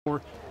or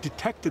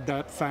detected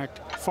that fact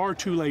far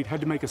too late,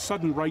 had to make a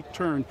sudden right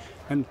turn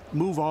and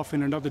move off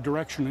in another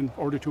direction in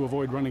order to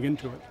avoid running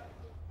into it.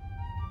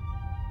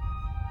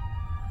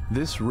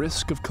 This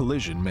risk of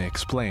collision may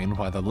explain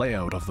why the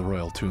layout of the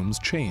royal tombs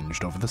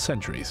changed over the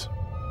centuries.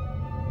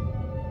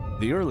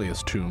 The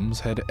earliest tombs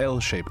had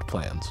L-shaped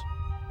plans,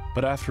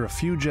 but after a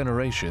few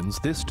generations,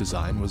 this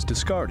design was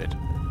discarded.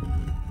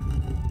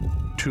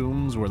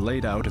 Tombs were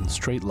laid out in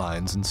straight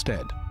lines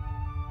instead.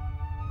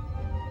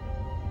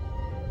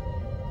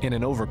 In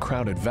an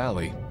overcrowded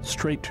valley,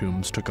 straight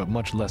tombs took up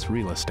much less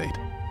real estate.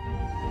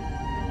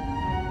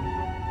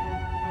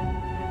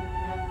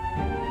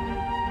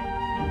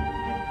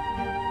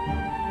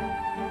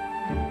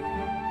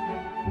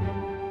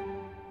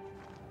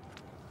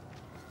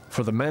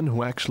 For the men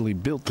who actually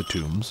built the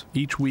tombs,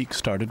 each week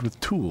started with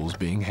tools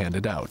being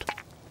handed out.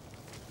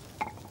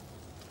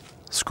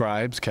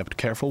 Scribes kept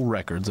careful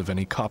records of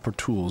any copper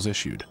tools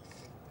issued.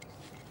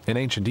 In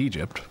ancient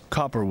Egypt,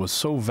 copper was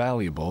so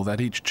valuable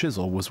that each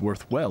chisel was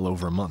worth well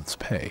over a month's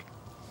pay.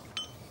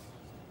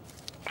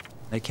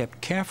 They kept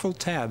careful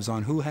tabs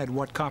on who had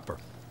what copper.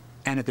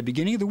 And at the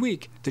beginning of the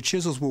week, the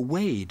chisels were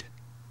weighed.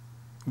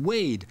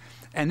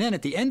 And then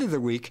at the end of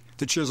the week,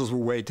 the chisels were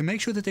weighed to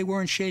make sure that they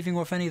weren't shaving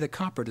off any of the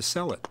copper to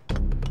sell it.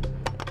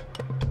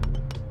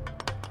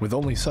 With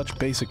only such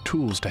basic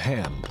tools to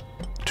hand,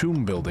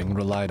 tomb building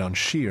relied on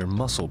sheer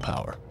muscle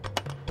power.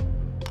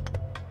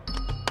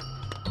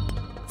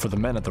 For the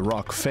men at the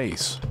rock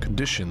face,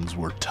 conditions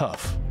were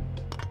tough.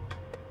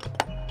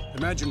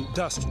 Imagine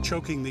dust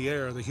choking the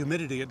air, the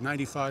humidity at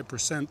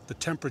 95%, the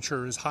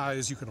temperature as high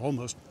as you could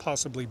almost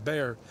possibly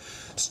bear,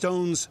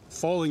 stones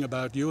falling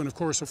about you, and of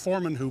course a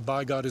foreman who,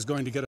 by God, is going to get